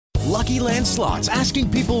Lucky Land Slots,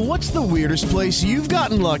 asking people, what's the weirdest place you've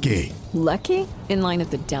gotten lucky? Lucky? In line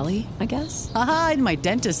at the deli, I guess? Aha, in my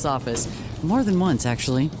dentist's office. More than once,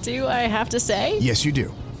 actually. Do I have to say? Yes, you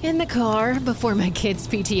do. In the car before my kids'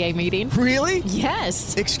 PTA meeting. Really?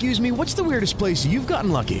 Yes. Excuse me, what's the weirdest place you've gotten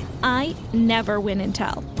lucky? I never win and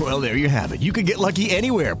tell. Well, there you have it. You can get lucky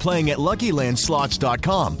anywhere, playing at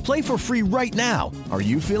LuckyLandSlots.com. Play for free right now. Are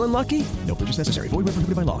you feeling lucky? No purchase necessary. Void where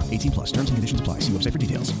prohibited by law. 18 plus. Terms and conditions apply. See website for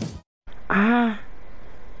details. I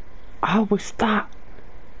always thought,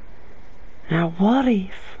 now what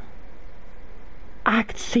if I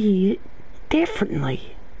could see it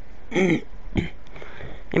differently? And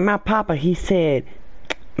my papa, he said,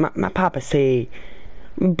 my papa said,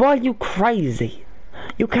 boy, you crazy.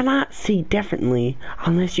 You cannot see differently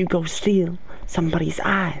unless you go steal somebody's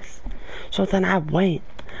eyes. So then I went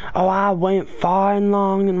far and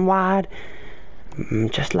long and wide,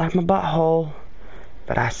 just like my butthole.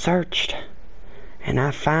 But I searched, and I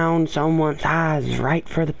found someone's eyes right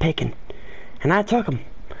for the picking. And I took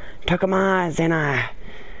 'em eyes, and I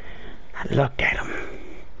looked at 'em,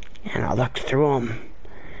 and I looked through 'em,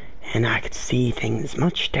 and I could see things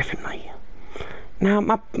much differently. Now,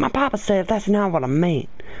 my papa said that's not what I meant,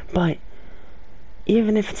 but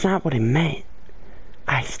even if it's not what he meant,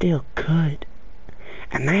 I still could.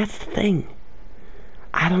 And that's the thing.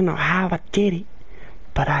 I don't know how I did it,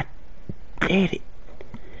 but I did it.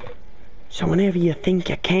 So whenever you think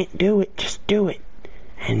you can't do it, just do it.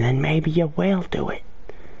 And then maybe you will do it.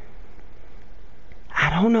 I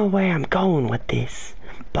don't know where I'm going with this,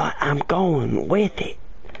 but I'm going with it.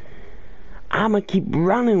 I'ma keep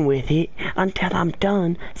running with it until I'm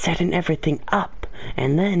done setting everything up,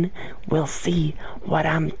 and then we'll see what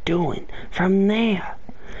I'm doing from there.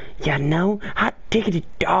 You know, hot diggity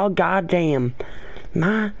dog goddamn,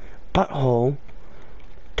 my butthole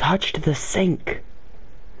touched the sink,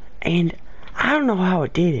 and I don't know how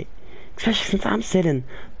it did it, especially since I'm sitting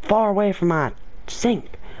far away from my sink,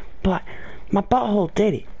 but my butthole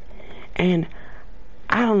did it, and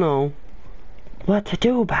I don't know what to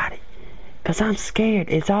do about it. 'Cause I'm scared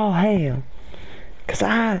it's all hell. 'Cause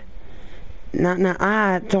I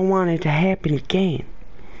don't want it to happen again.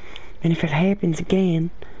 And if it happens again,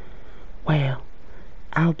 well,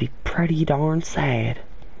 I'll be pretty darn sad.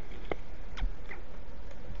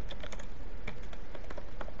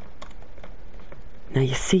 Now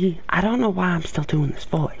you see, I don't know why I'm still doing this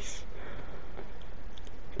voice.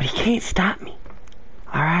 But you can't stop me.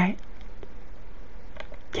 Alright?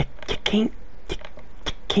 You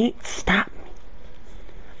can't stop me.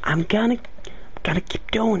 I'm gonna keep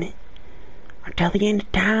doing it until the end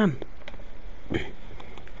of time.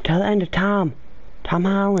 Till the end of Tom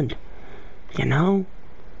Holland. You know?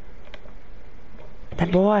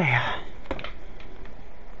 That boy.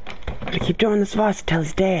 I'm gonna keep doing this voice until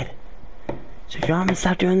he's dead. So if you want me to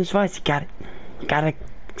stop doing this voice, you gotta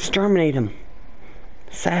exterminate him.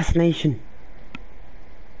 Assassination.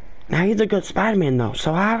 Now he's a good Spider-Man though,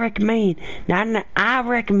 so I recommend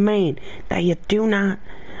that you do not,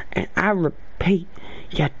 and I repeat,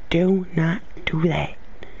 you do not do that.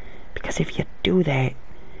 Because if you do that,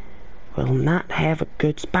 we'll not have a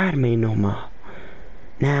good Spider-Man no more.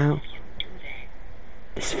 Now,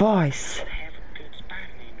 this voice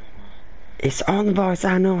is the only voice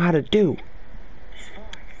I know how to do.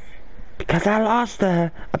 Because I lost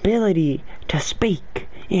the ability to speak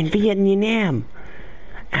in Vietnam.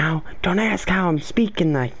 Now, don't ask how I'm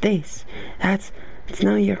speaking like this. It's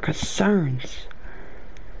none of your concerns.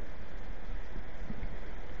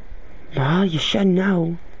 Well, you should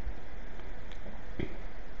know.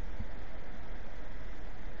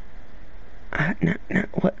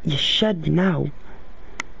 What you should know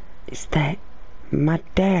is that my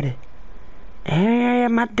daddy,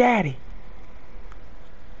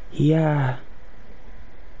 he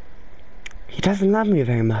doesn't love me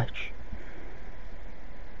very much.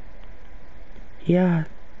 He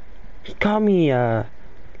called me a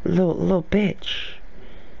little bitch.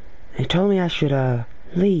 He told me I should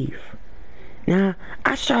leave. Now,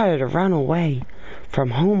 I started to run away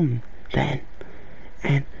from home then,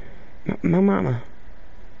 and my mama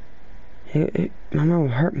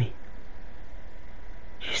hurt me.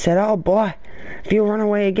 She said, "Oh boy, if you run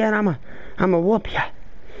away again, I'ma whoop ya."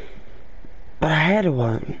 But I had to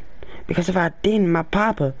run, because if I didn't, my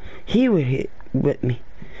papa, he would whip me.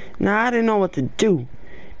 Now, I didn't know what to do,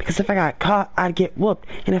 because if I got caught, I'd get whooped,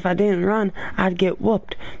 and if I didn't run, I'd get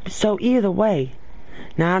whooped. So either way,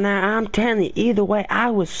 now I'm telling you, either way,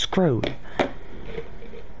 I was screwed.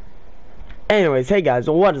 Anyways, hey guys,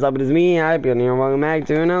 what is up? It is me, I've been here. Welcome back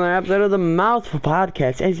to another episode of the Mouthful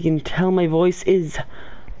Podcast. As you can tell, my voice is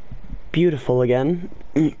beautiful again.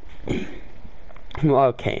 Well,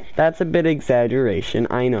 okay, that's a bit exaggeration,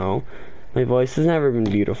 I know. My voice has never been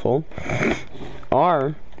beautiful.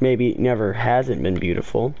 Or, maybe never hasn't been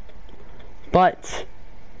beautiful. But,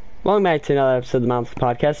 welcome back to another episode of the Monthly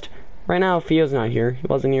Podcast. Right now, Theo's not here. He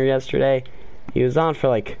wasn't here yesterday. He was on for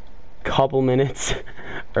like a couple minutes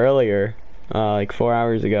earlier, like 4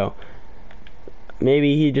 hours ago.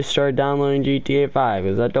 Maybe he just started downloading GTA 5,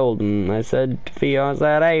 as I told him. I said to Theo, I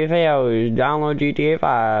said, hey Theo, download GTA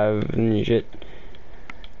 5 and shit.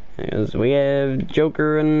 Because we have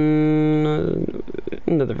Joker and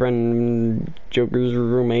another friend, Joker's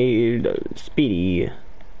roommate, Speedy.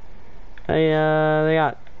 They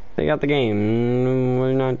got the game.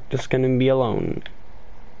 We're not just gonna be alone.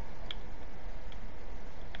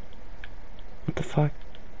 What the fuck?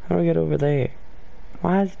 How do I get over there?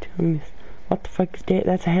 Why is it doing this? What the fuck is that?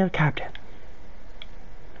 That's a helicopter.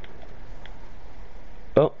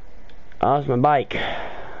 Oh, that's my bike.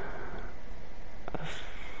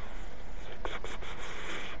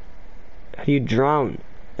 How do you drown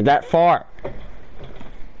that far?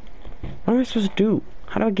 What am I supposed to do?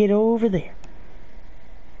 How do I get over there?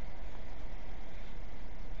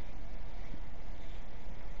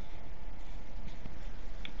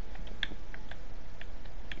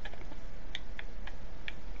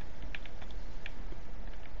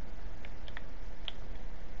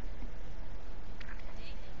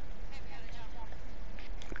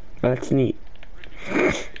 That's neat.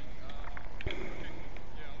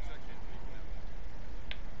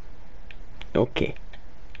 Okay.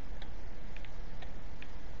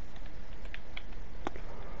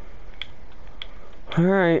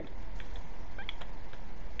 Alright.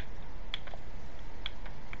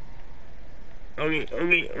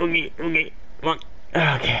 Okay. Come on.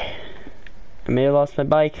 Okay. I may have lost my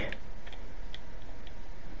bike.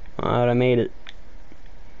 But I made it.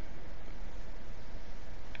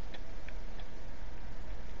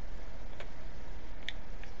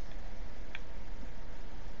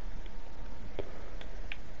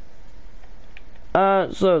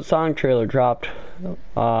 So song trailer dropped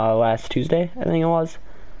last Tuesday, I think it was.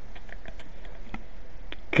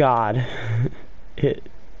 God.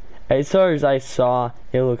 As far as I saw,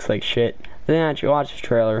 it looks like shit. I didn't actually watch the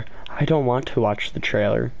trailer. I don't want to watch the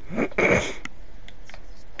trailer.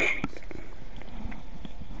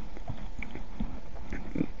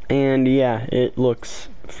 And yeah, it looks,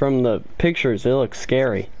 from the pictures, it looks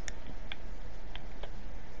scary.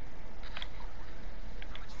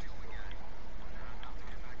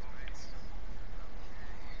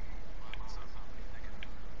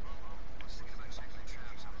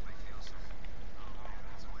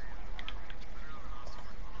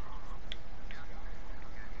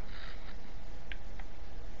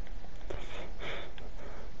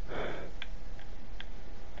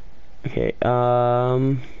 Okay,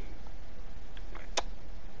 now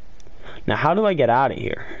how do I get out of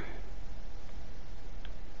here?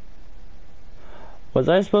 Was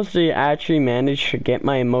I supposed to actually manage to get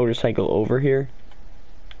my motorcycle over here?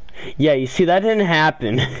 Yeah, you see, that didn't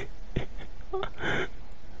happen.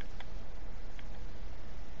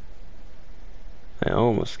 I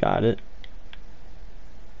almost got it.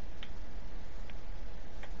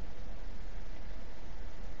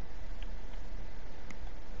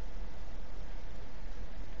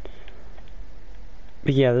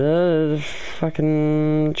 But yeah, the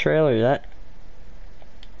fucking trailer, that...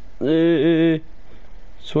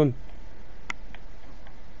 swim.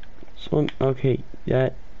 Swim, okay,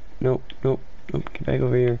 that... Nope, get back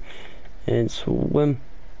over here. And swim.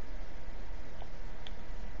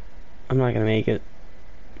 I'm not gonna make it.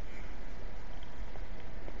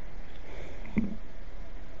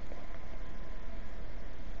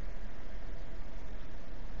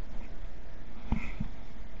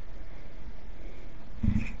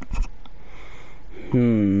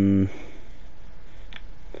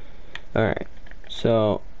 Alright,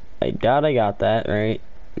 so I doubt I got that, right?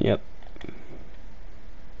 Yep.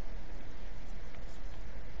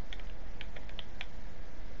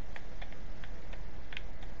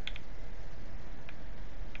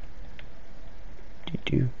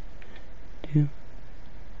 Do.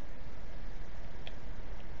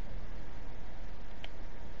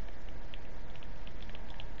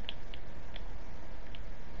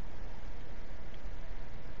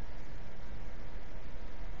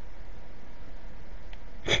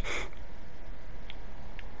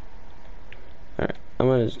 Alright, I'm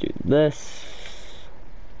gonna just do this.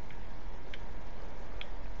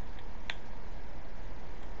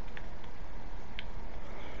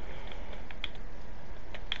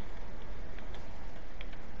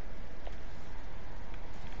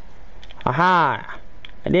 Aha!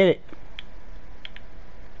 I did it.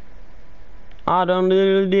 I done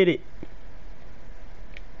did it.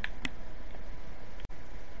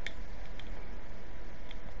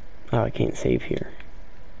 Oh, I can't save here.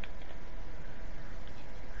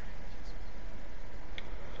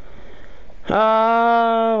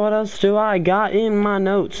 What else do I got in my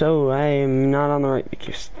notes? Oh, I am not on the right...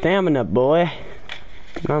 Stamina, boy.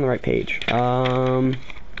 Not on the right page. Oh,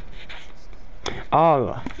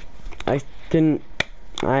 I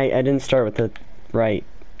didn't start with the right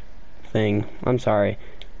thing. I'm sorry.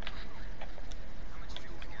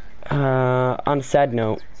 On a sad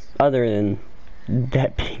note, other than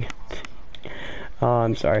that being... Oh,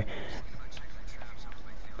 I'm sorry.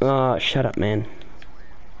 Shut up, man.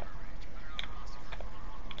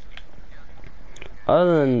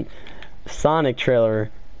 Other than Sonic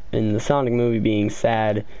trailer and the Sonic movie being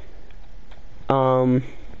sad,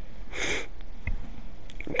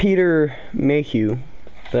 Peter Mayhew,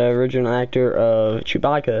 the original actor of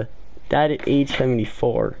Chewbacca, died at age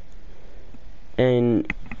 74.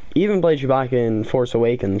 And even played Chewbacca in Force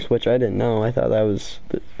Awakens, which I didn't know. I thought that was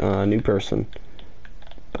a new person.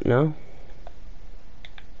 But no.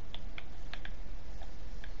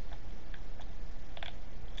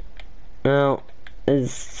 Well,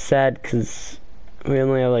 it's sad because we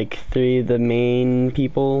only have like 3 of the main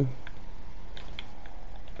people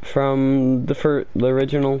from the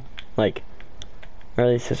original, like, or at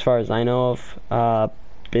least as far as I know of.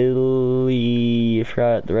 Billy, I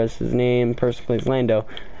forgot the rest of his name, person plays Lando,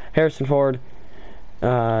 Harrison Ford,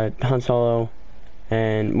 Han Solo,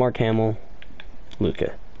 and Mark Hamill,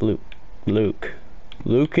 Luke,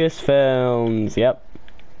 Lucasfilms, yep,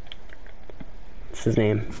 it's his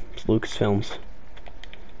name, it's Lucasfilms.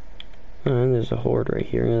 And there's a horde right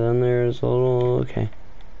here, and then there's a little, okay.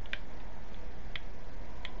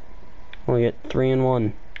 Only get 3 in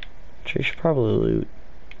 1, which I should probably loot,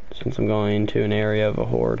 since I'm going into an area of a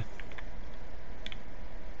horde.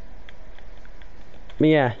 But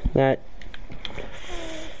yeah, that...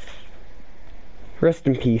 Rest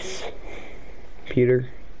in peace, Peter.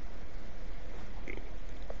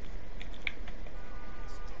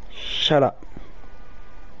 Shut up.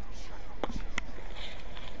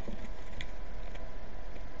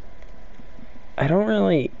 I don't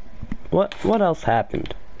really... What else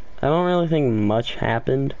happened? I don't really think much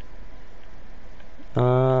happened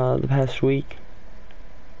the past week.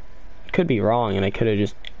 Could be wrong, and I could have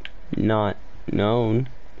just not known.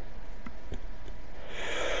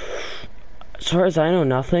 As far as I know,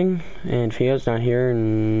 nothing, and Theo's not here,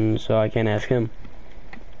 and so I can't ask him.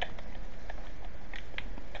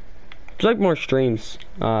 There's like more streams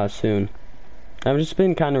soon. I've just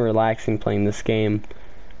been kind of relaxing playing this game,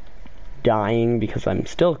 dying because I'm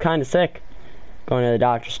still kind of sick. Going to the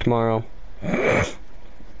doctor's tomorrow. I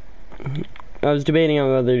was debating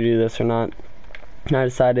on whether to do this or not. And I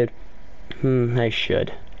decided, I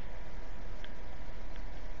should.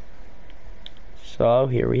 So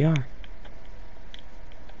here we are.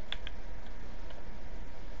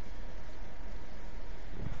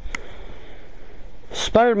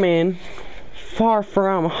 Spider-Man Far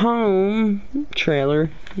From Home trailer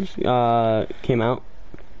came out.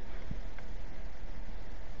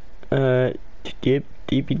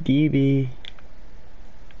 DB.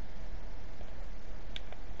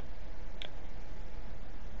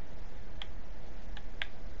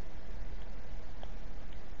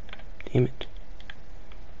 Damn it.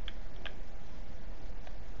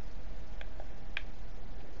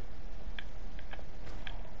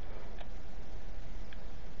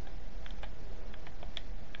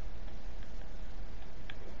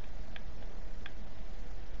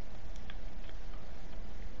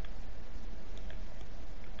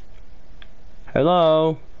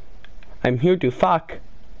 Hello? I'm here to fuck.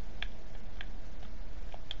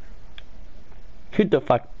 Here to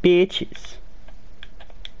fuck bitches.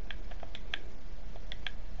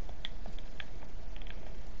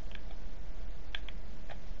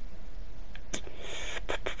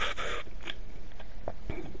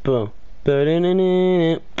 Boom. My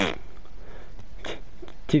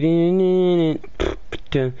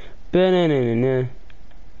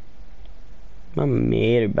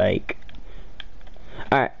motorbike.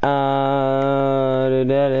 Alright,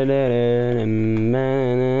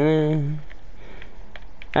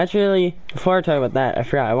 actually, before I talk about that, I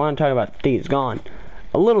forgot, I want to talk about Days Gone.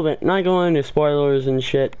 A little bit, not going into spoilers and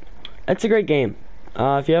shit. It's a great game.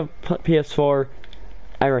 If you have PS4,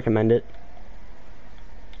 I recommend it.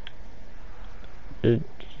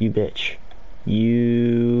 You bitch.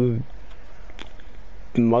 You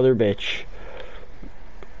mother bitch.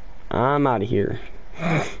 I'm out of here.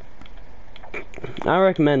 I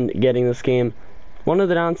recommend getting this game. One of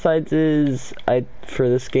the downsides is, for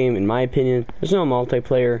this game, in my opinion, there's no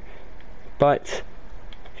multiplayer. But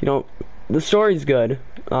if you don't, the story's good.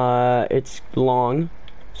 It's long,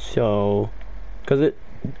 so because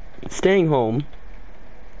staying home.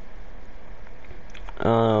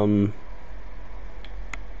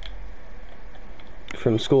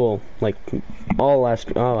 From school, like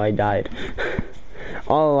I died.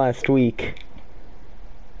 All last week.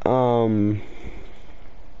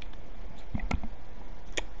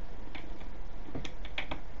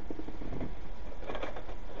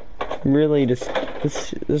 Really just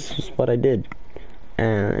this is what I did,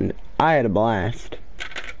 and I had a blast.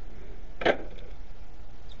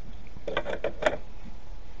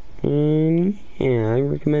 And yeah, I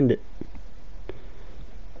recommend it.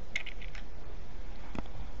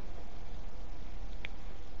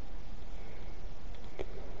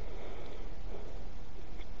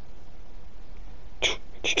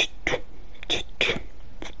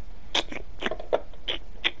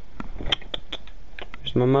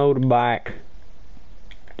 There's my motorbike.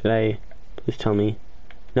 Please tell me.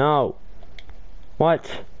 No.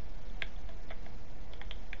 What?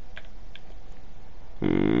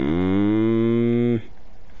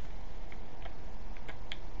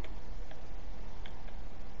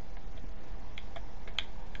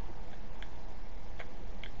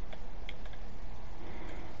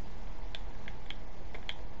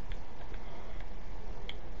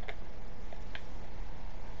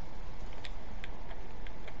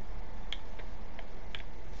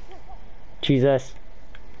 Jesus.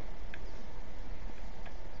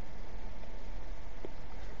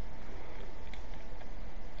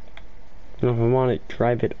 I don't know if I want to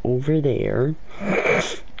drive it over there.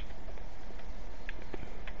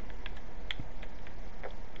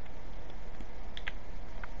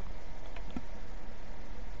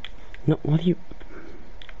 No, what do you...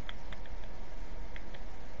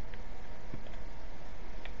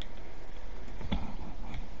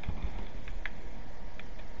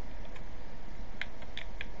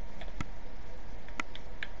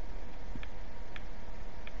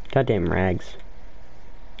 Goddamn rags.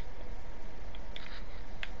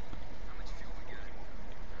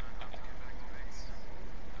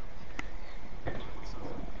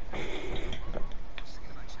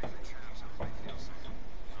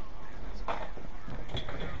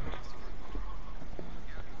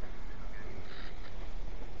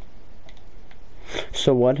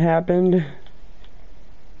 So what happened?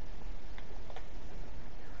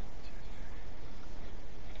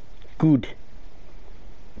 Good.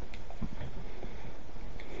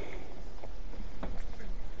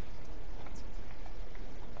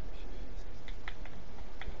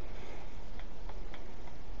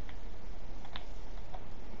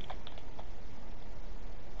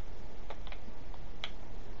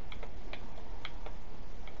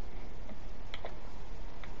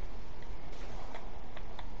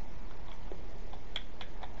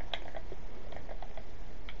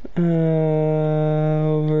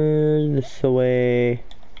 Over this way.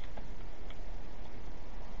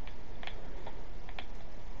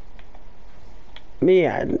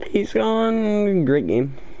 Yeah, he's gone. Great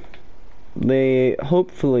game. They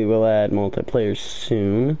hopefully will add multiplayer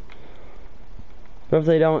soon. But if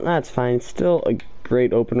they don't, that's fine. It's still a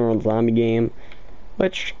great open world zombie game,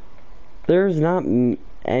 which there's not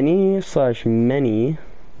any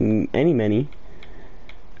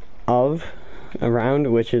of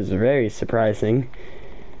around, which is very surprising.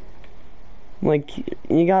 Like,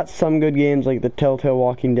 you got some good games like the Telltale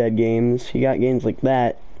Walking Dead games, you got games like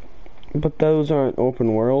that, but those aren't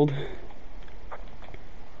open world.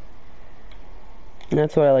 And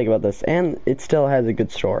that's what I like about this, and it still has a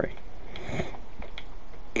good story.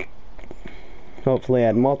 Hopefully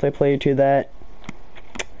add multiplayer to that.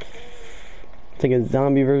 It's like a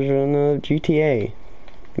zombie version of GTA,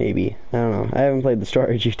 maybe. I don't know, I haven't played the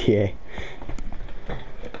story of GTA.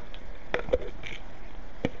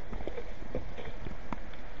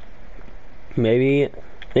 Maybe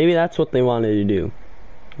that's what they wanted to do.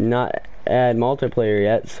 Not add multiplayer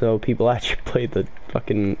yet, so people actually play the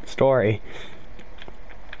fucking story.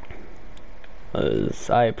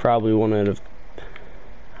 I probably wouldn't have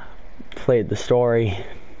played the story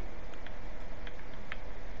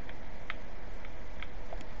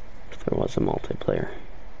if there was a multiplayer.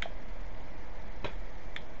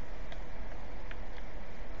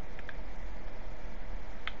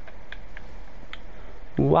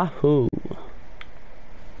 Wahoo!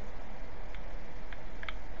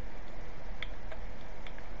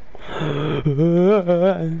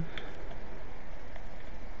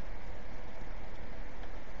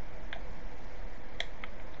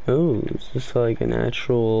 Oh, is this like an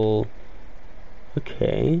actual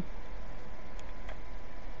Okay.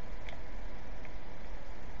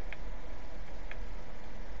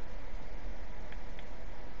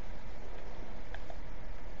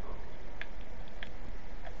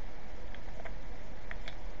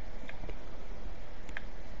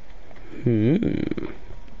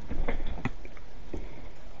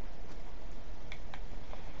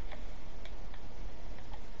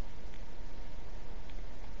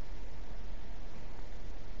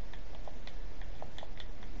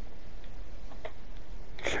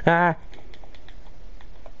 Ah.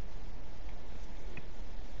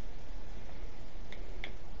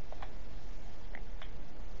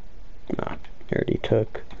 Ah,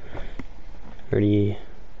 already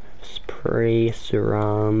spray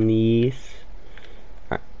around these.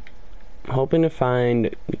 Alright. I'm hoping to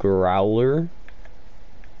find Growler.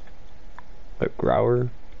 Or Grower,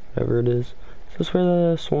 whatever it is. Is this where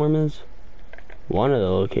the swarm is? One of the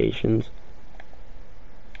locations.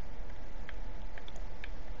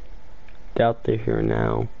 Doubt they're here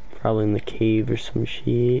now. Probably in the cave or some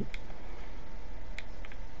shit.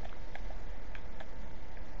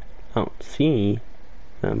 I don't see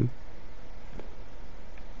them.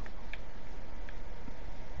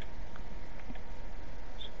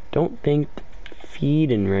 Don't think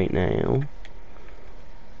feeding right now.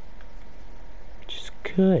 Which is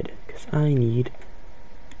good, because I need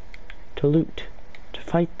to loot, to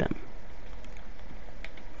fight them.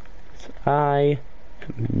 So I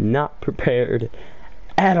am not prepared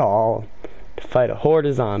at all to fight a horde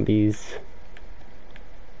of zombies.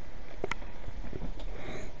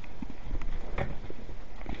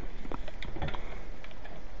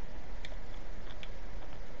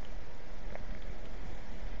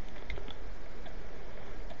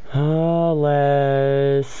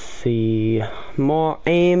 Let's see. More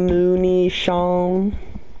ammunition.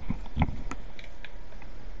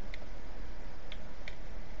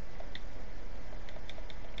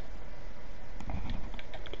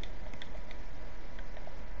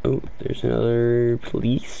 Oh, there's another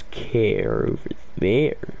police car over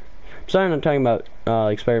there. I'm sorry I'm not talking about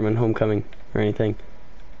like Spider-Man Homecoming or anything.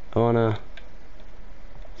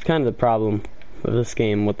 It's kind of the problem with this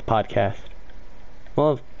game with the podcast.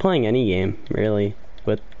 Well, playing any game, really,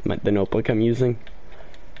 with the notebook I'm using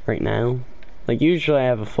right now. Like, usually I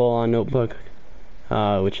have a full-on notebook,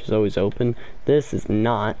 which is always open. This is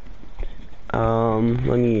not. Let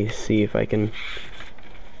me see if I can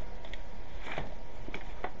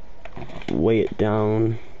weigh it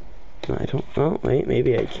down. I don't, oh, wait,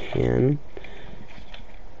 maybe I can.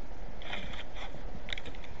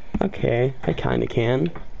 Okay, I kinda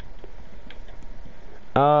can.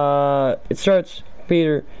 It starts...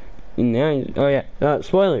 Peter, oh yeah,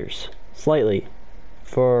 spoilers, slightly,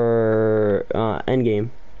 for,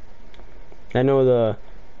 Endgame. I know the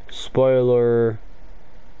spoiler,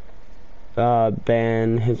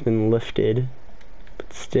 ban has been lifted,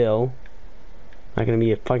 but still, I'm not gonna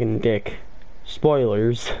be a fucking dick.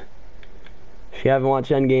 Spoilers. If you haven't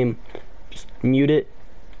watched Endgame, just mute it.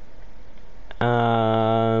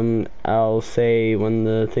 I'll say when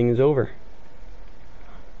the thing is over.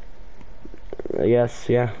 I guess,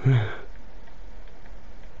 yeah.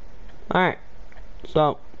 Alright.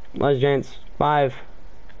 So, let's chance. 5,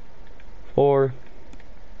 4,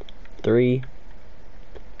 3.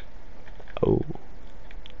 Oh.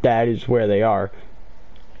 That is where they are.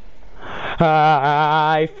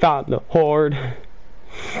 I found the horde.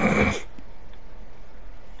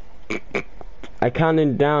 I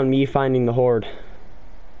counted down me finding the horde.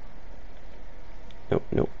 Nope,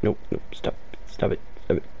 nope, nope, nope. Stop it, stop it,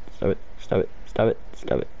 stop it, stop it, stop it. Stop it,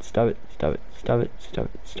 stop it, stop it, stop it, stop it, stop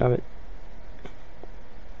it, stop it.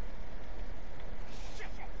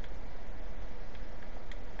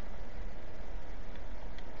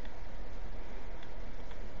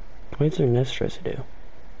 What is their nest supposed to do?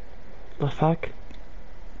 The fuck?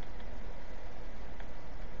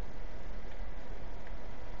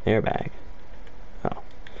 Airbag. Oh.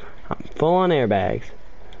 I'm full on airbags.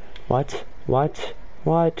 What? What?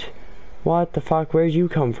 What? What the fuck? Where'd you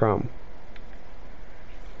come from?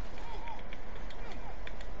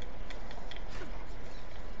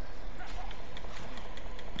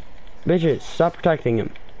 Bitches, stop protecting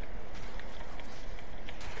him.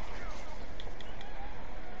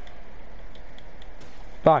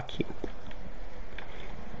 Fuck you.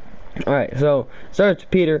 Alright, so starts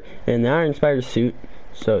Peter in the Iron Spider suit,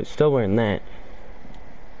 so he's still wearing that.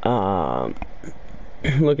 Looking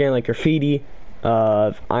at like graffiti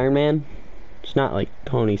of Iron Man. It's not like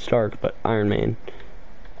Tony Stark, but Iron Man.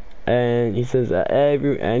 And he says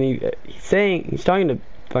he's talking to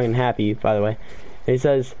fucking Happy, by the way. And he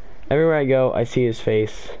says, everywhere I go, I see his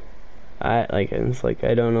face. it's like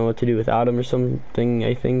I don't know what to do without him or something.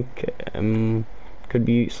 I think could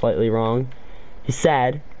be slightly wrong. He's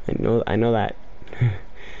sad. I know that.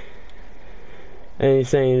 And he's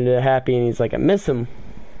saying to Happy, and he's like, I miss him.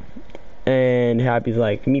 And Happy's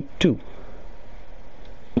like, me too.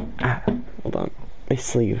 Hold on. My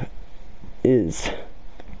sleeve is...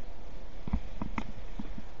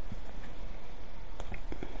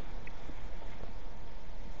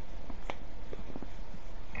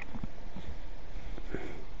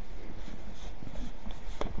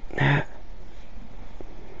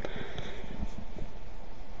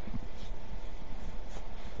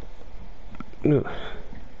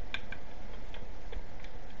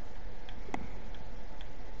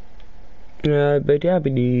 But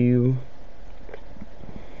and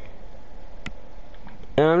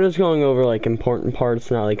I'm just going over like important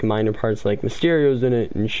parts, not like minor parts, like Mysterio's in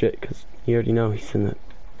it and shit, because you already know he's in the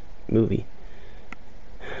movie.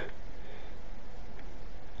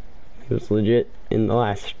 He was legit in the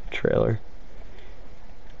last trailer.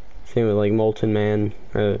 Same with like Molten Man,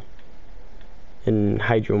 and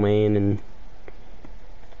Hydro Man, and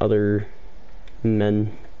other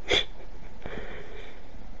men.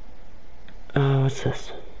 Oh, what's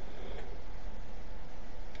this?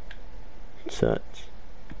 It's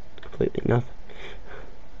completely nothing.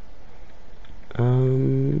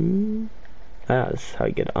 That's how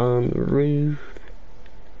you get on the roof.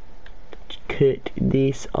 Cut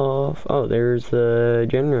this off. Oh, there's the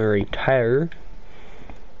generator.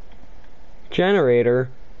 Generator?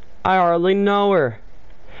 I hardly know her.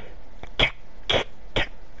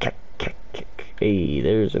 Hey,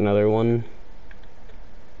 there's another one.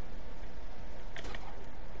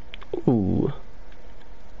 Ooh.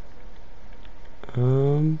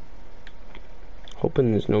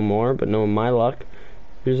 Hoping there's no more, but knowing my luck,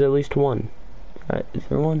 there's at least one. Is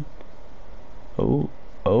there one? Oh,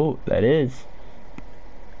 that is.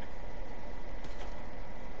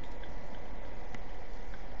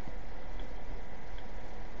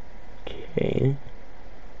 Okay.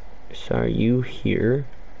 So are you here?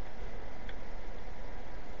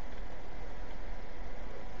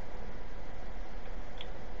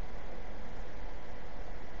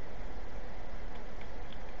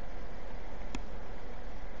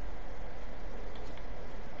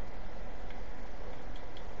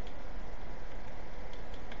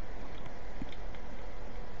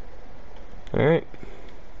 Alright.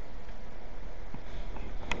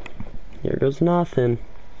 Here goes nothing.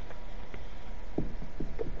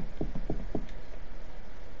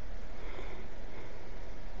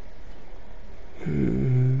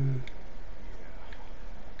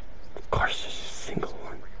 Of course there's a single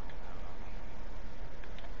one.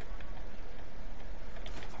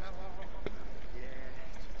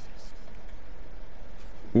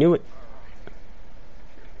 Knew it.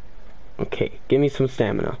 Okay, give me some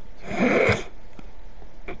stamina.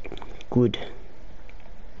 Good.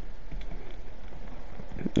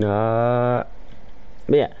 But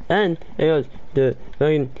yeah, and it was the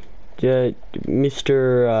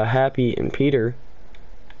Mr. Happy and Peter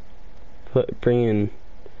bringing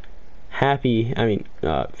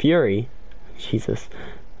Fury, Jesus,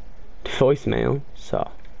 to voicemail.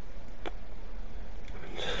 So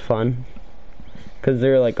it's fun because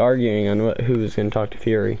they're like arguing on who's gonna talk to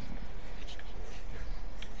Fury.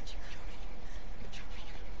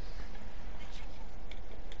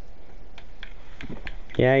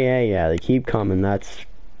 Yeah, they keep coming. That's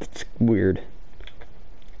weird.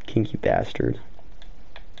 Kinky bastard.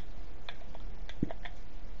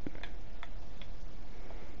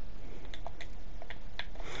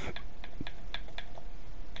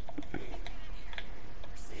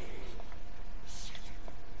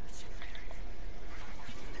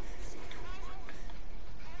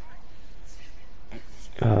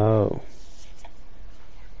 Oh.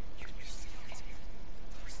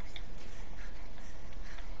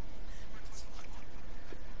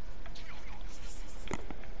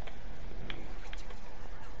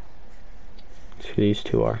 Who these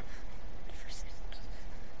two are.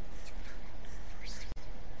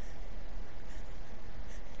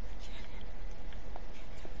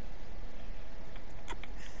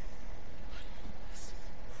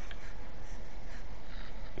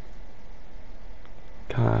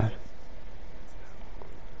 God.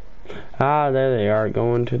 Ah, there they are,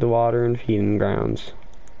 going to the water and feeding grounds.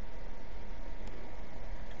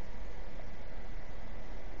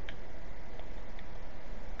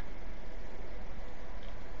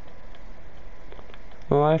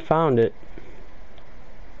 Well, I found it.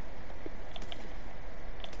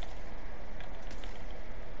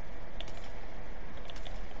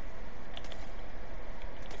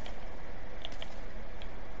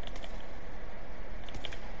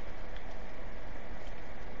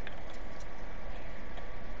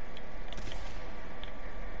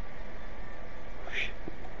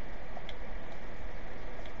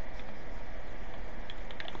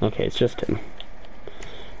 Okay, it's just him.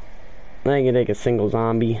 Then I can take a single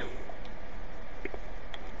zombie.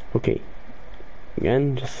 Okay.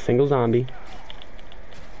 Again, just a single zombie.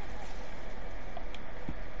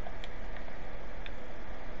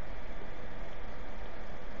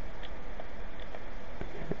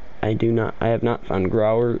 I have not found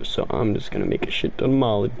growers, so I'm just gonna make a shit ton of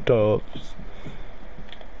Molotovs.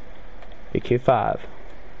 AK-5.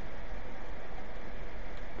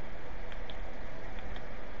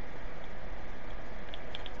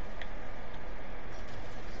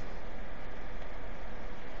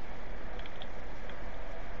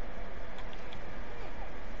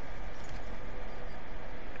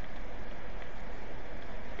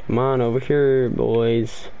 Come on over here,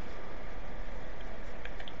 boys.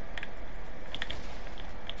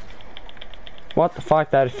 What the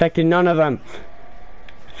fuck? That affected none of them.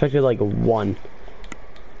 Affected like one.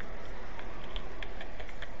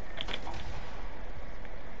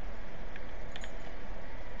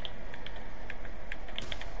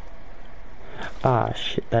 Ah,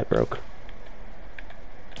 shit, that broke.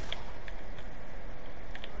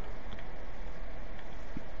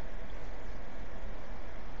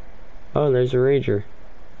 Oh, there's a rager.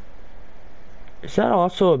 Is that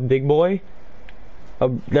also a big boy?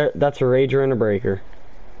 That's a rager and a breaker.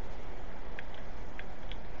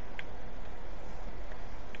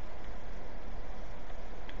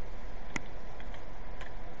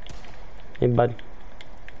 Hey, bud.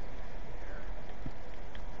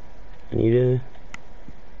 I need to...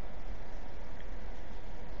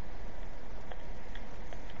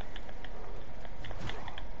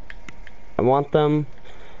 I want them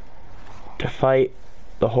to fight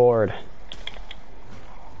the horde.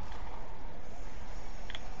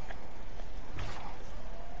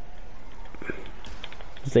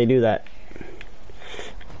 As they do that.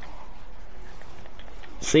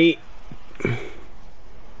 See?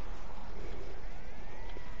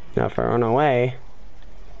 Now if I run away,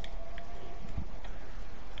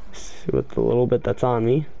 see with the little bit that's on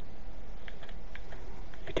me,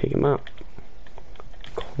 I take him out.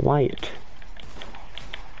 Quiet.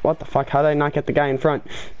 What the fuck? How did I not get the guy in front?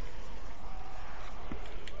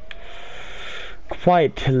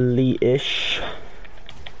 Quietly-ish.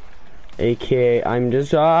 AKA, I'm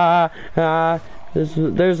just,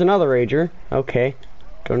 there's another rager. Okay.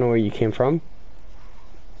 Don't know where you came from.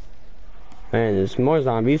 And there's more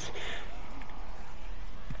zombies.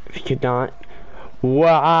 If you could not.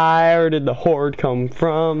 Where did the horde come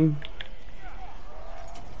from?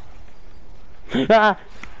 Ah!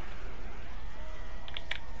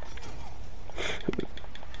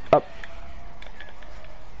 Up.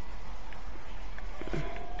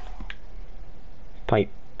 Pipe.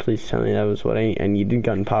 Please tell me that was what I needed.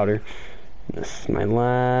 Gunpowder. This is my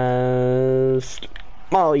last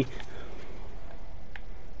molly.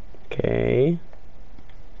 Okay.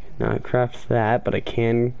 Cannot craft that, but I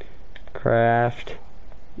can craft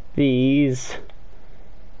these.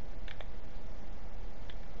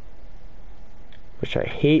 Which I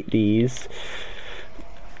hate these.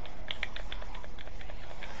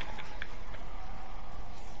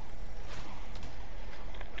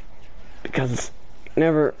 Because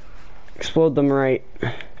never explode them right.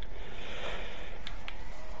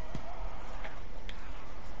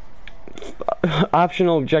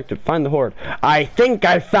 Optional objective, find the horde. I think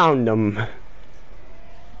I found them.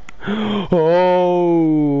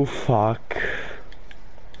 Oh, fuck.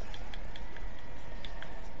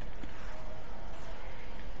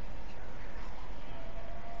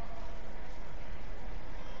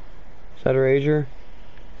 Is that a rager?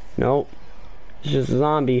 Nope. It's just a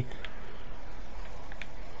zombie.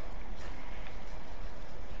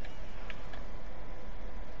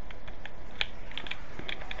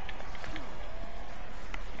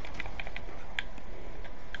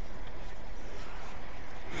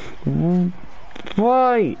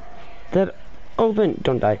 Why? That open.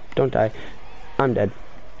 Don't die. Don't die. I'm dead.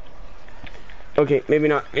 Okay, maybe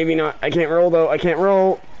not. Maybe not. I can't roll though. I can't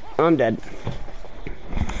roll. I'm dead.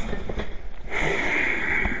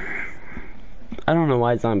 I don't know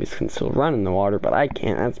why zombies can still run in the water, but I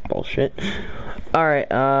can't. That's bullshit. Alright,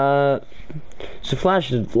 so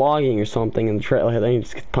Flash is vlogging or something in the trailhead, then he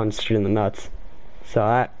just gets punched in the nuts.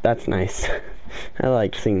 So that's nice. I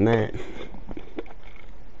like seeing that.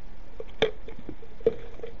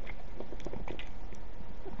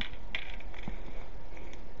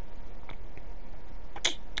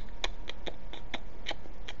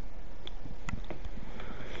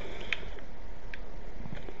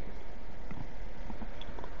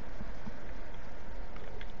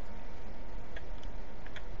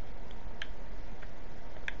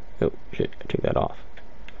 Oh, shit, I took that off.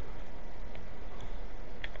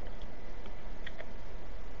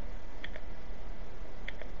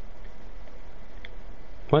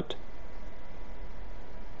 What?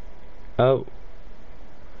 Oh.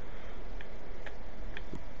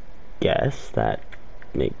 Guess that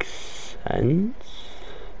makes sense.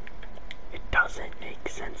 It doesn't make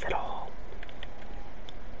sense at all.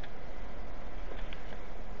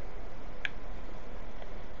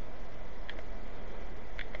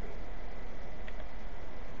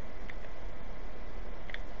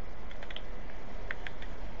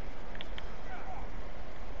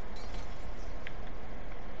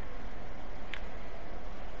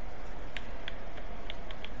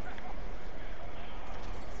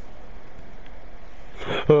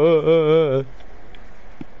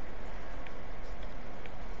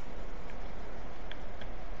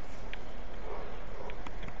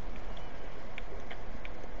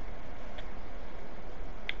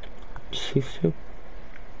 These two.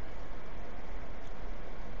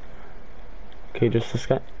 Okay, just this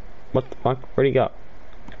guy. What the fuck? Where'd he go?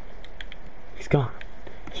 He's gone.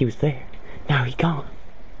 He was there. Now he's gone.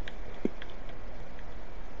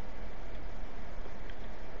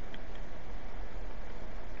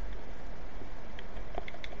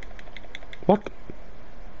 What?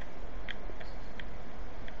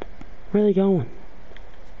 Where are they going?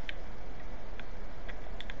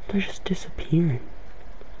 They're just disappearing.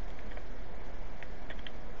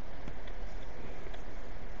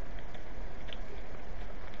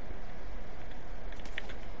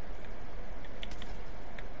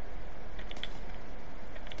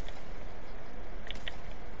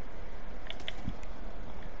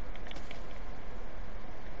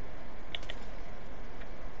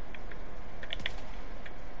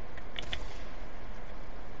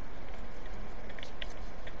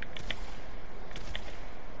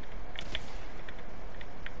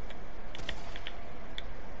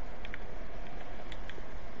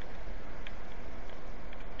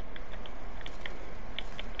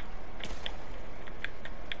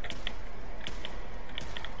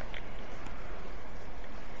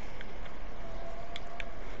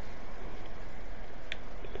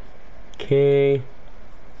 Okay.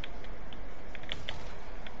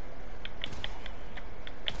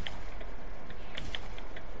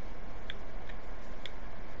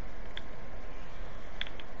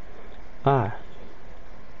 Ah.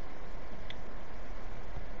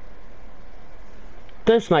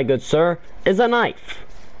 This, my good sir, is a knife.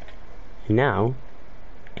 And now,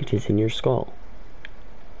 it is in your skull.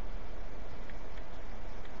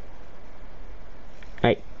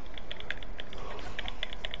 Hey.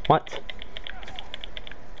 What?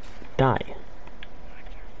 Die.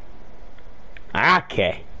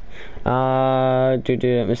 Okay.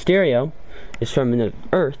 Mysterio is from the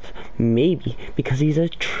Earth, maybe because he's a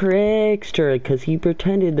trickster, because he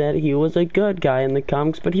pretended that he was a good guy in the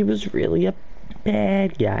comics, but he was really a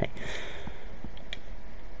bad guy.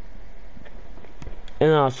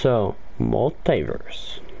 And also,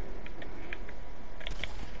 multiverse.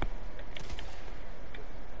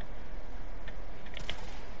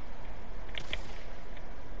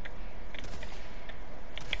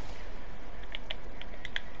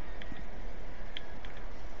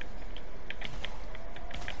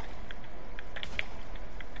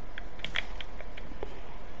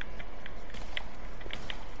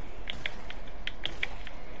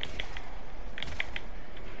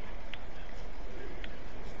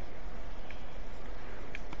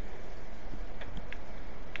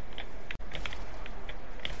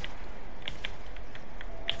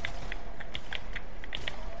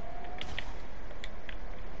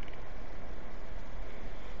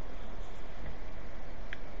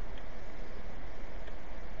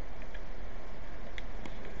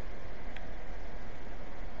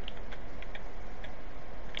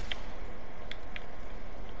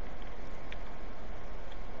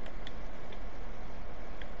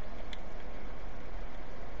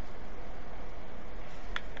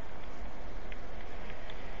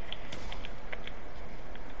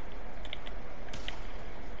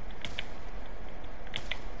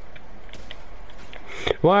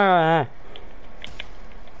 Where?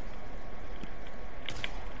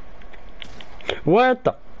 What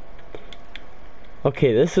the?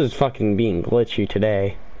 Okay, this is fucking being glitchy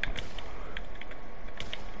today.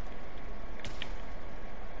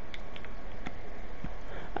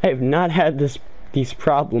 I have not had these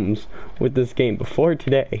problems with this game before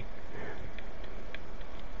today.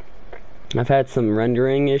 I've had some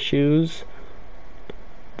rendering issues.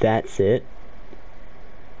 That's it.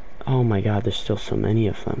 Oh my god, there's still so many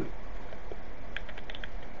of them.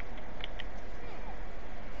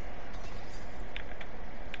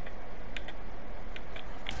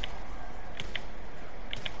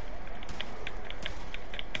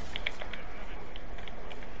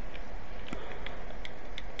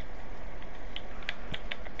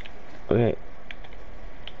 Okay.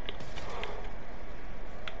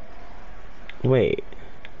 Wait.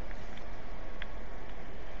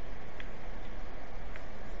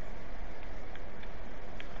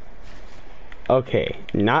 Okay,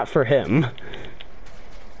 not for him.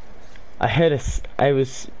 I had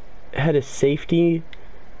a safety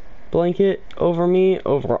blanket over me,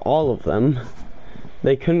 over all of them.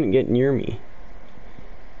 They couldn't get near me.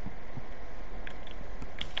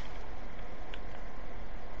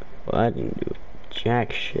 Well, I didn't do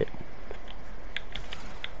jack shit.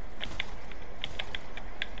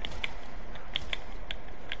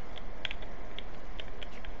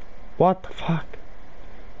 What the fuck?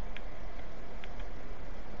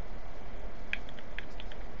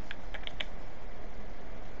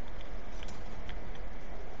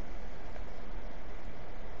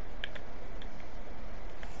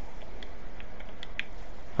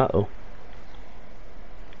 Uh-oh.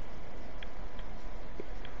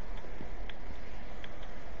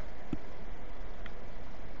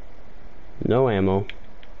 No ammo.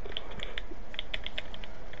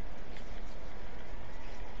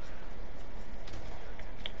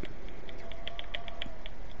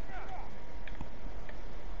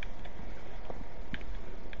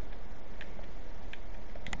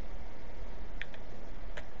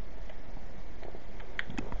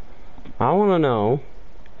 I want to know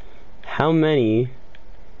how many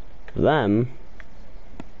of them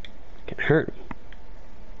can hurt me.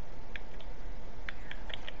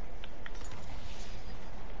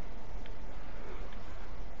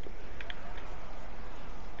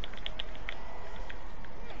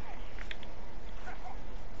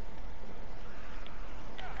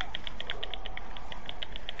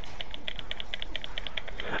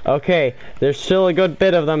 Okay, there's still a good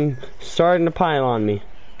bit of them starting to pile on me.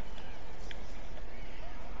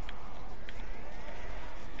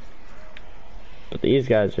 But these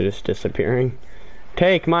guys are just disappearing.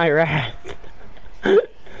 Take my wrath.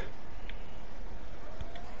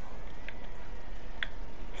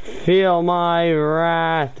 Feel my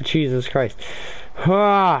wrath. Jesus Christ.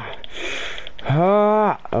 Ah.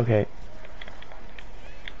 Ah. Okay.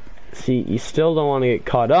 See, you still don't want to get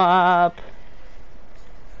caught up.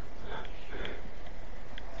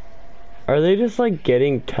 Are they just like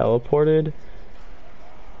getting teleported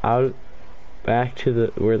out back to the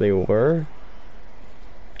where they were?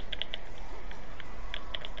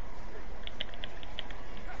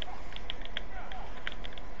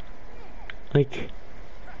 Like,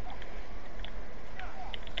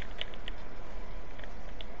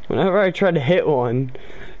 whenever I try to hit one,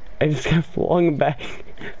 I just got flung back.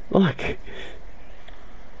 Look.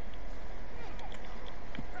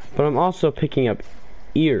 But I'm also picking up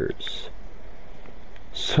ears.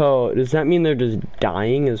 So, does that mean they're just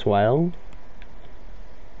dying as well?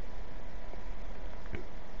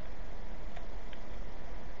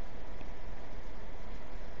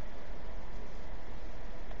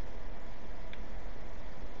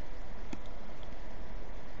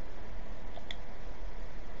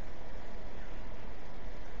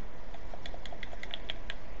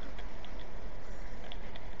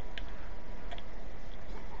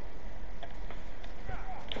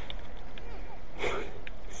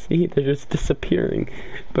 See, they're just disappearing,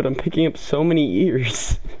 but I'm picking up so many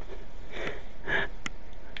ears.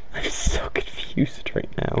 I'm so confused right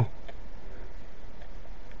now.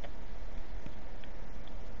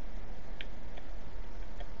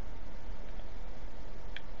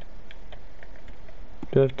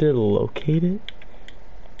 Do I have to locate it?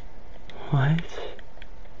 What?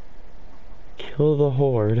 Kill the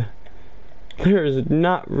horde. There's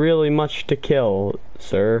not really much to kill,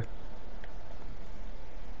 sir.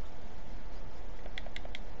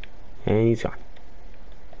 And he's gone.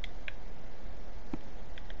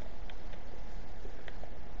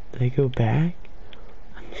 They go back?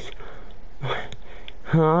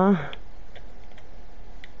 Huh?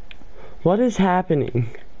 What is happening?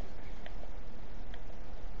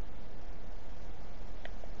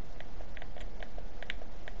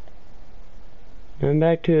 I'm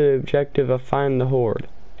back to the objective of find the horde.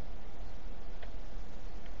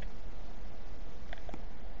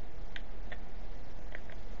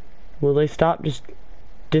 Will they stop just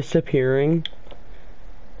disappearing?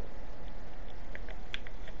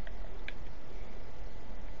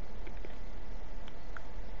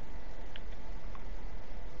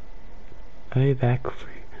 Are they back?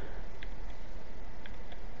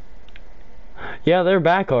 Yeah, they're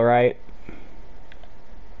back alright.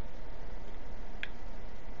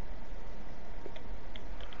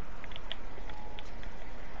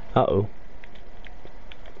 Uh-oh.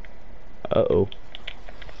 Uh-oh.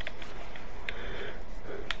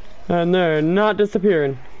 And they're not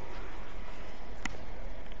disappearing.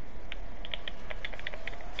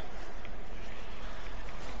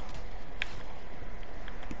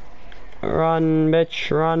 Run,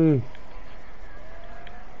 bitch, run.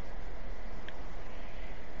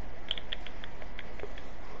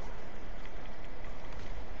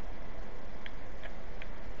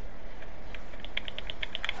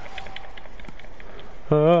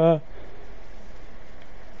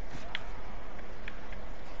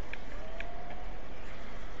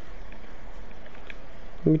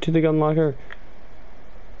 Move to the gun locker.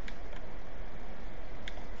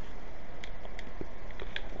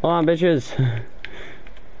 Hold on, bitches.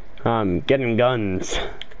 I'm getting guns.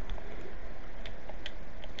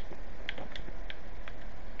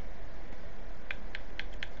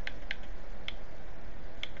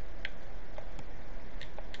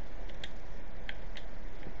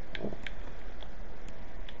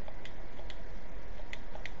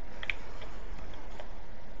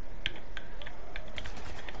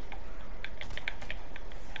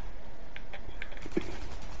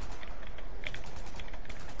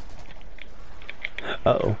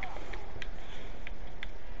 Uh-oh.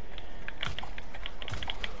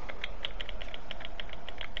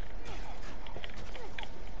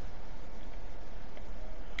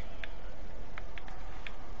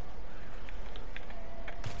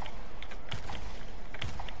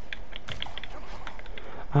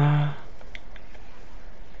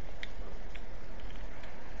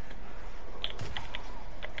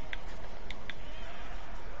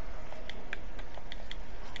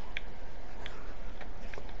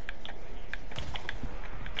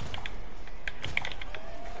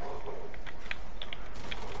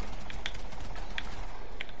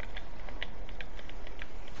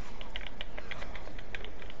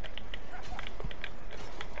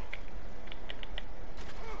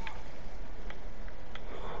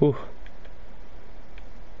 Whew.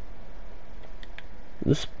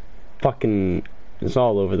 This fucking is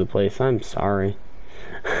all over the place. I'm sorry.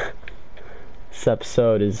 This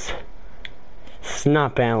episode is... it's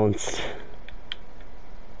not balanced.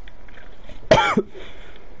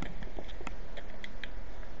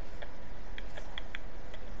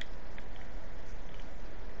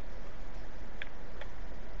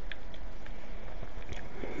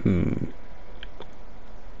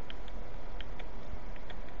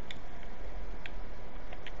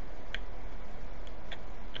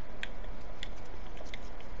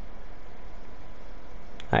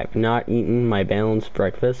 I've not eaten my balanced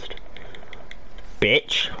breakfast.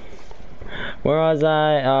 Bitch. Where was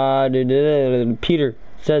I? Peter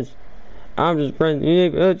says, I'm just friends.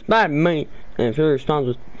 It's not me. And Phil responds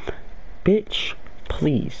with, bitch,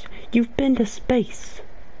 please. You've been to space.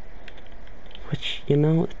 Which, you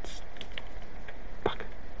know, it's... fuck.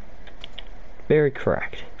 Very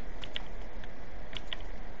correct.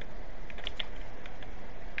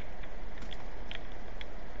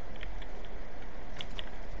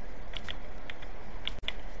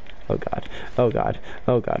 Oh god, oh god,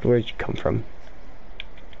 oh god, where'd you come from?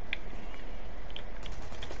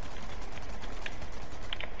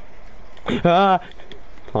 Ah!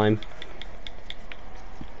 Climb.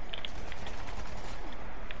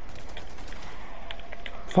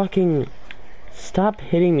 Fucking... stop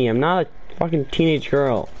hitting me, I'm not a fucking teenage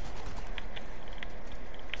girl.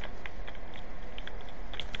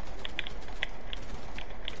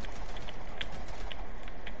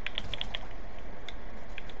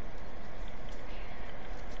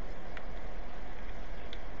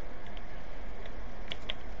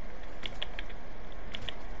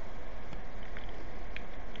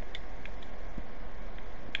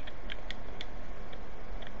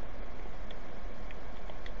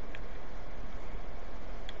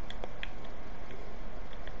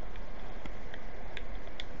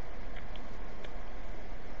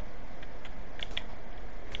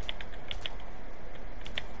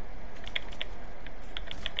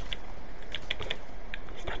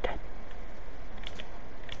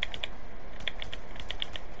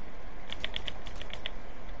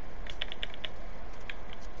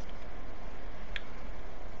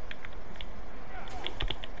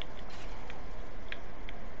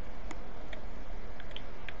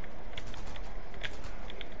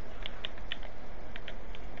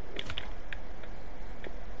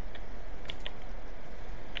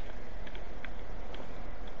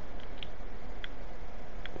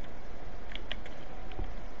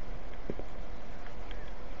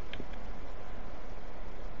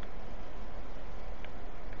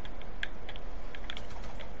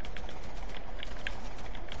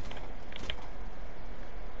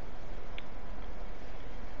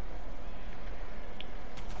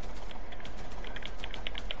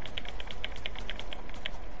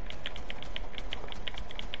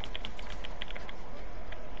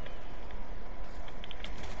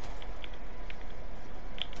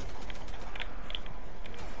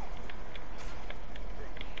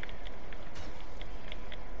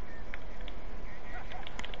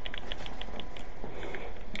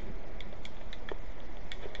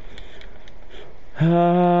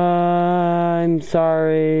 I'm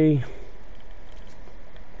sorry.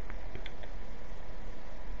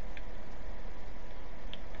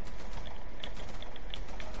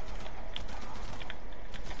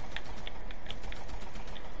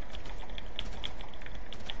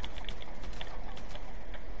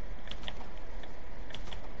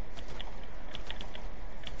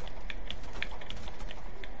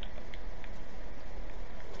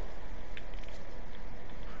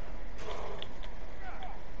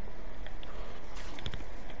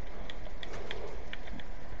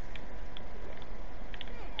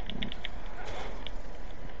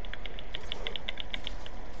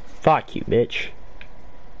 Fuck you, bitch.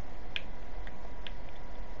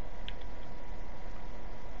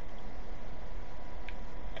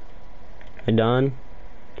 I done?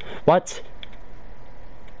 What?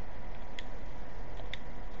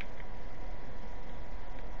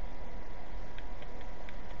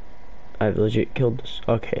 I've legit killed this.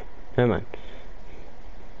 Okay, never mind.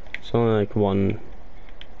 It's only like 1,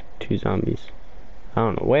 2 zombies. I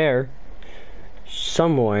don't know where.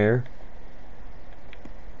 Somewhere.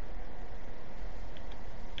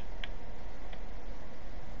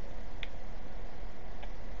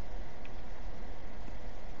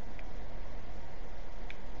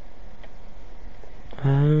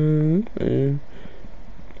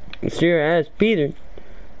 Sierra asked Peter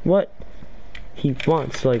what he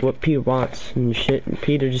wants, like what Peter wants and shit, and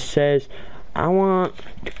Peter just says, I want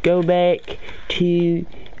to go back to,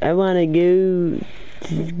 I want to go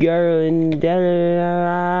to this girl and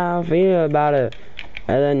I feel about her.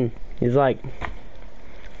 And then he's like,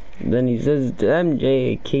 then he says to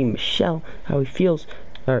MJ, K. Michelle, how he feels,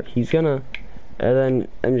 or he's gonna, and then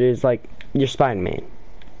MJ's like, you're Spider-Man.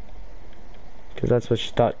 Because that's what she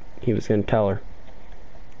thought he was gonna tell her.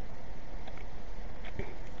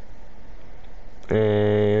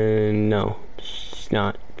 And no, she's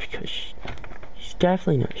not, because she's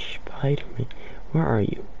definitely not Spider-Man. Where are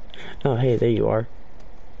you? Oh, hey, there you are.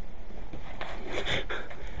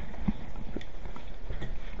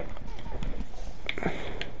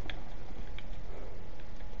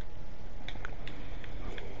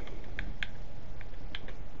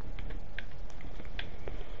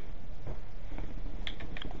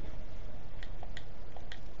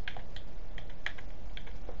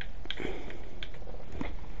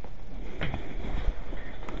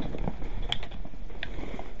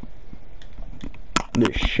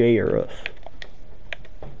 The sheriff.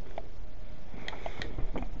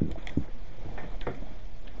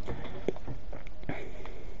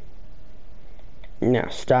 Now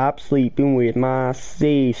stop sleeping with my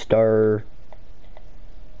sister.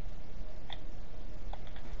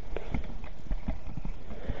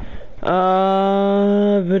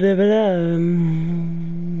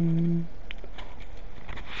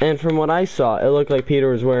 And from what I saw, it looked like Peter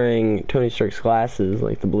was wearing Tony Stark's glasses,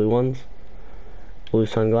 like the blue ones. Blue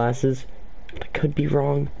sunglasses. But I could be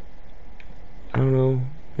wrong. I don't know.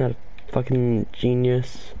 Not a fucking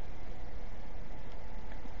genius.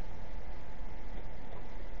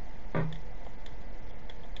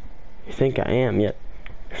 You think I am, yet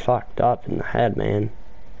you're fucked up in the head, man.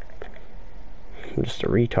 I'm just a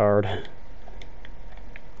retard.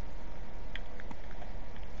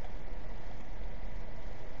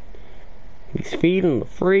 He's feeding the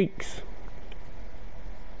freaks.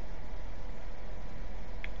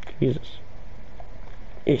 Jesus.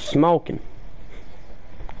 He's smoking.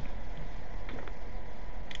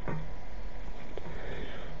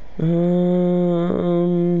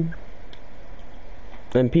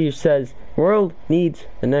 And Peter says, world needs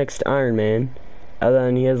the next Iron Man. And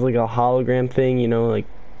then he has like a hologram thing, you know, like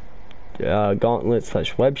gauntlet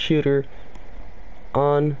 / web shooter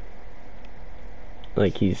on.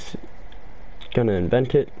 Like he's gonna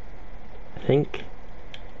invent it, I think.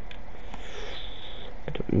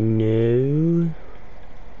 I don't know,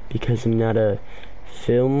 because I'm not a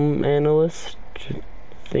film analyst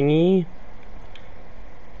thingy.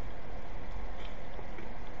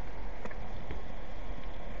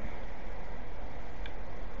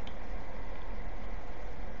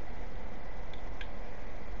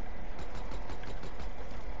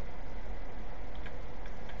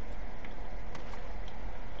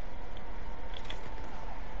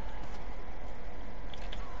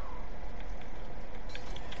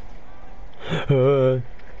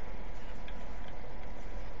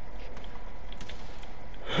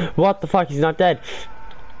 What the fuck? He's not dead.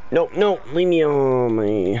 No, no, leave me alone,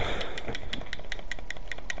 man.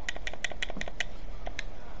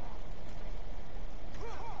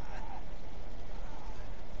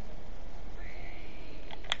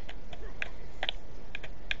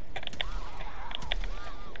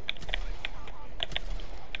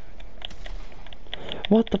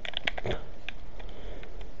 What the?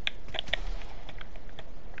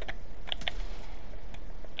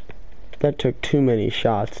 That took too many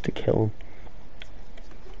shots to kill him.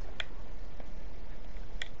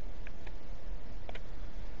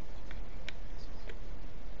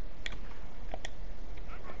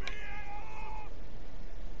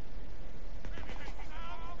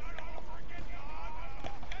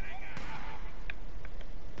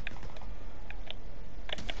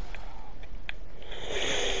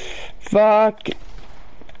 Fuck.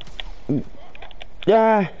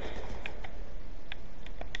 Ah.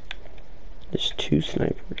 There's two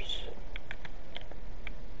snipers.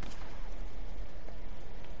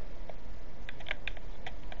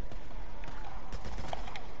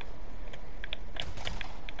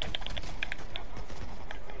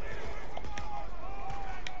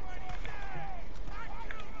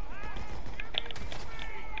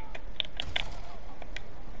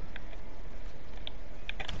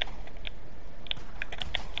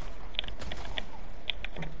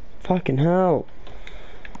 Fucking hell.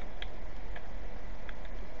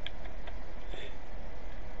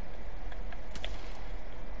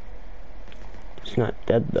 It's not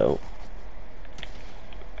dead though.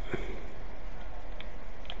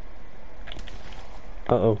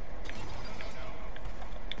 Uh-oh.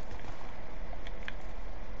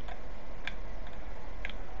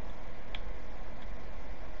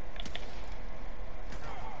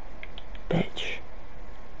 Bitch.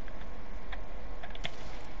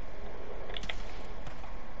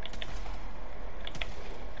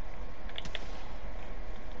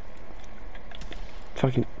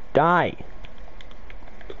 Fucking die.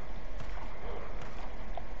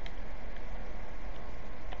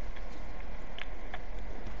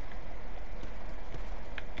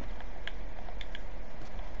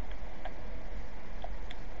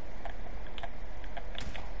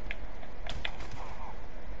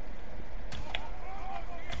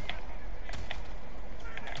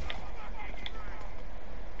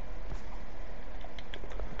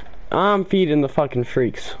 I'm feeding the fucking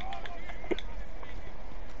freaks.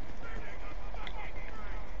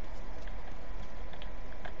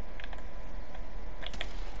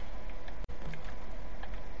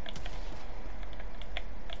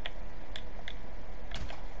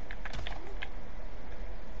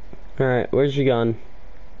 Alright, where's your gun?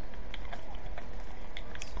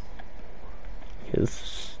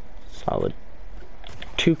 His solid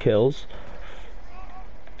 2 kills.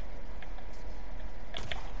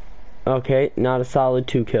 Okay, not a solid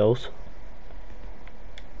 2 kills.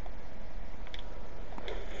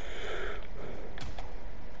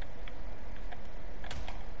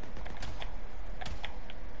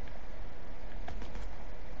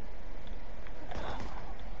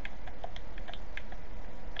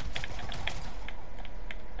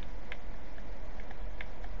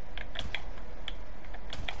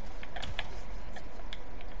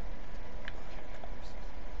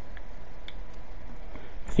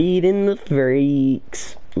 Feeding the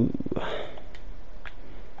freaks. Ooh.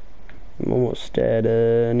 I'm almost at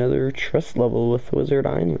another trust level with Wizard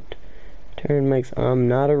Island. Turn makes I'm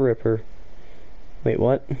not a ripper. Wait,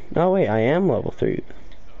 what? Oh wait, I am level 3.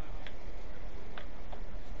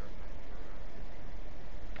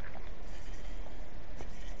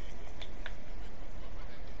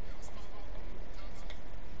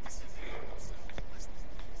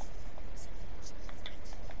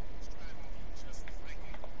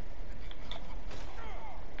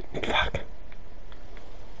 Fuck.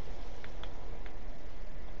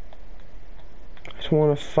 I just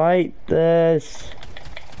want to fight this.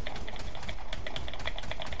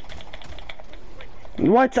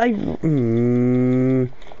 What?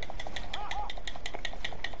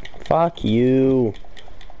 Fuck you.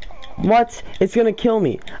 What? It's gonna kill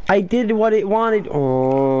me. I did what it wanted. Oh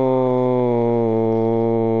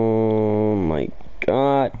my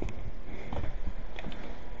god.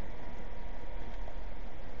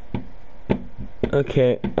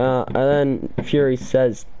 Okay, and then Fury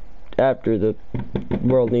says, after the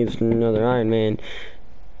world needs another Iron Man,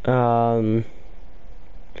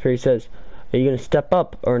 Fury says, are you gonna step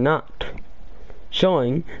up or not?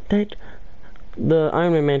 Showing that the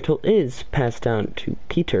Iron Man mantle is passed down to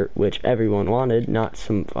Peter, which everyone wanted, not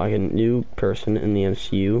some fucking new person in the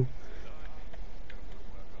MCU.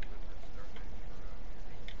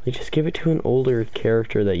 Like, just give it to an older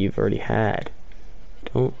character that you've already had.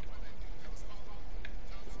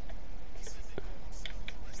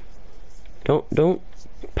 Don't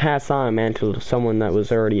pass on a mantle to someone that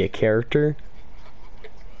was already a character.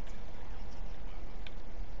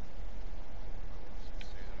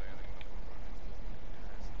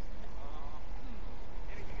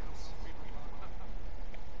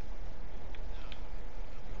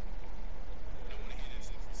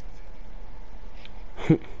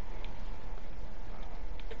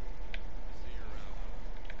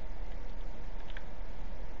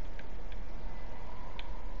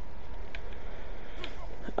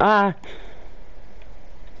 Ah.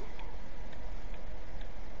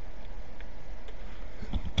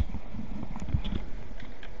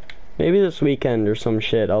 Maybe this weekend or some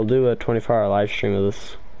shit, I'll do a 24-hour live stream of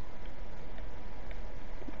this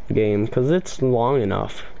game, because it's long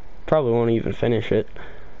enough. Probably won't even finish it.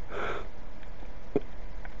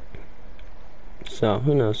 So,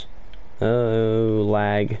 who knows? Oh,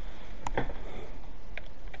 lag.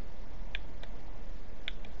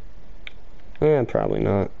 Probably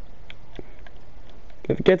not.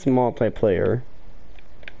 If it gets multiplayer,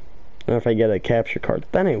 or if I get a capture card,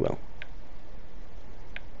 then I will.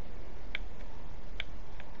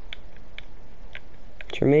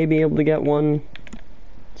 Which I may be able to get one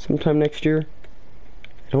sometime next year.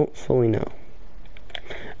 I don't fully know.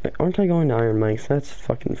 Wait, aren't I going to Iron Mike's? That's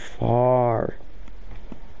fucking far.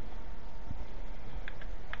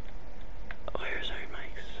 Where's Iron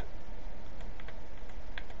Mike's?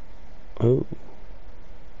 Oh.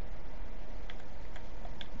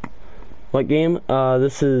 What game?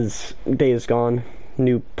 This is Days Gone.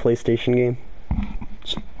 New PlayStation game.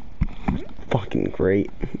 It's fucking great.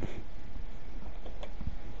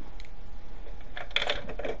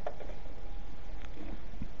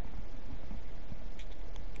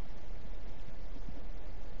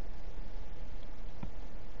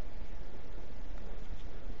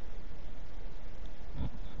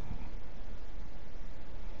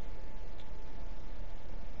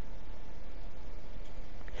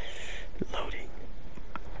 Loading.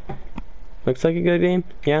 Looks like a good game,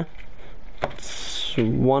 yeah. It's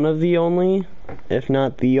one of the only, if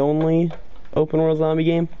not the only, open world zombie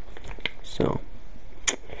game. So,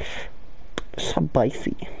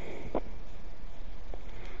 spicy.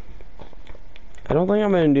 I don't think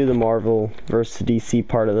I'm going to do the Marvel versus DC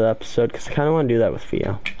part of the episode, because I kind of want to do that with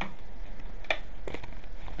Theo.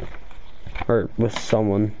 Or with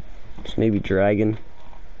someone. Just maybe Dragon.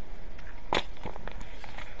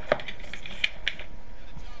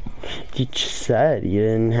 You just said you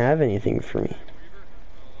didn't have anything for me.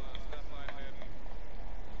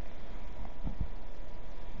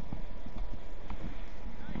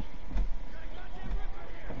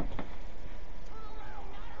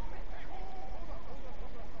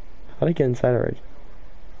 How'd I get inside already?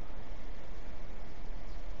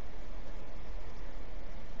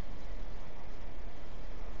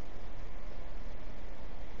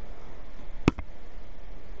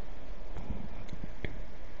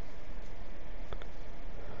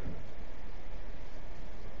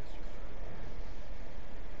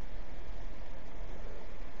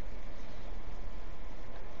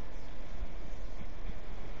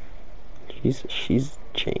 She's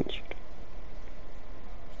changed.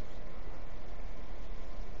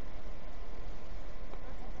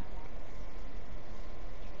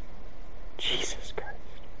 Jesus Christ.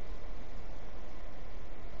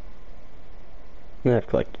 I've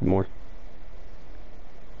collected more.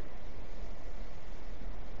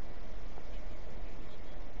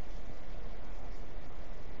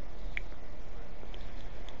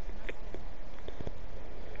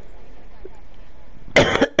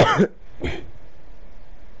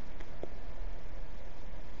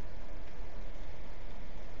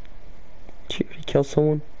 Did you already kill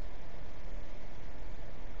someone?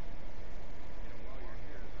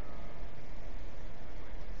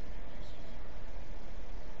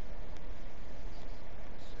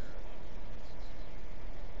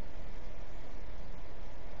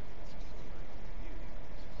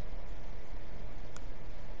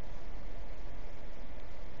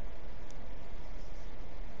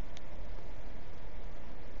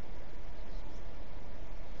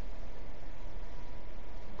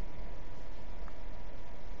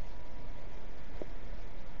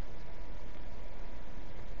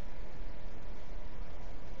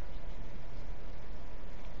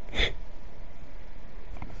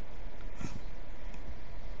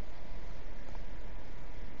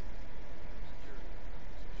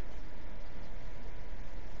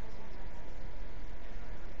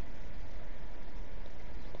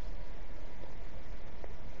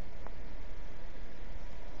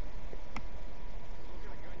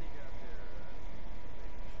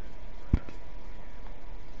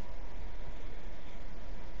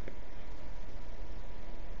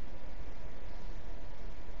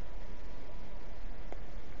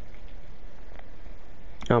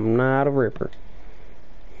 I'm not a ripper.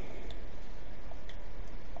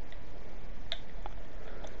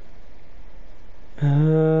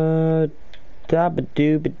 Dabba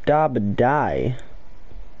dooba dabba die.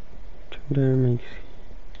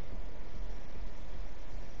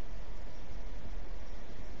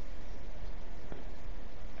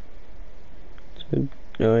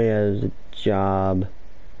 know he has a job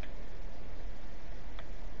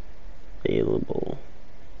available.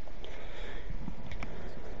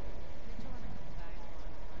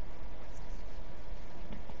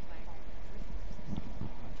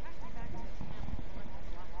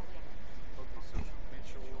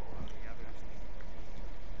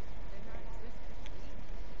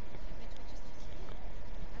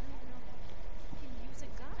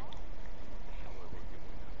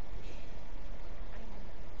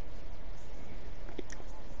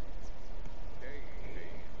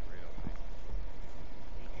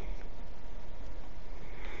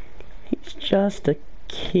 He's just a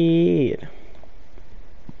kid.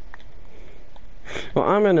 Well,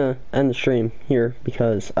 I'm gonna end the stream here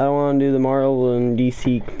because I don't want to do the Marvel and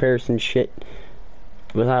DC comparison shit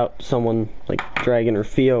without someone like Dragon or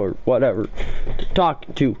Theo or whatever to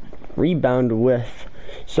talk to rebound with.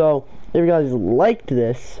 So, if you guys liked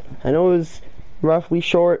this, I know it was roughly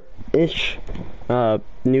short-ish,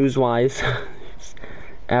 news-wise.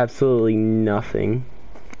 Absolutely nothing.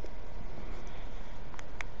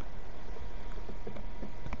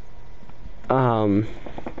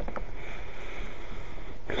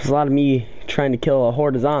 There's a lot of me trying to kill a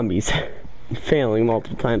horde of zombies, failing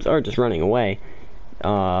multiple times, or just running away.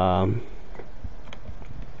 Anyways,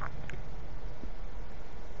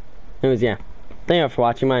 yeah. Thank you for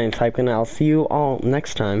watching. My name's Hype, and I'll see you all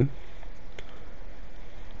next time.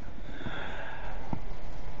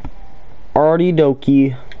 Arty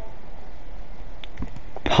dokey.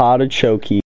 Pot of chokey.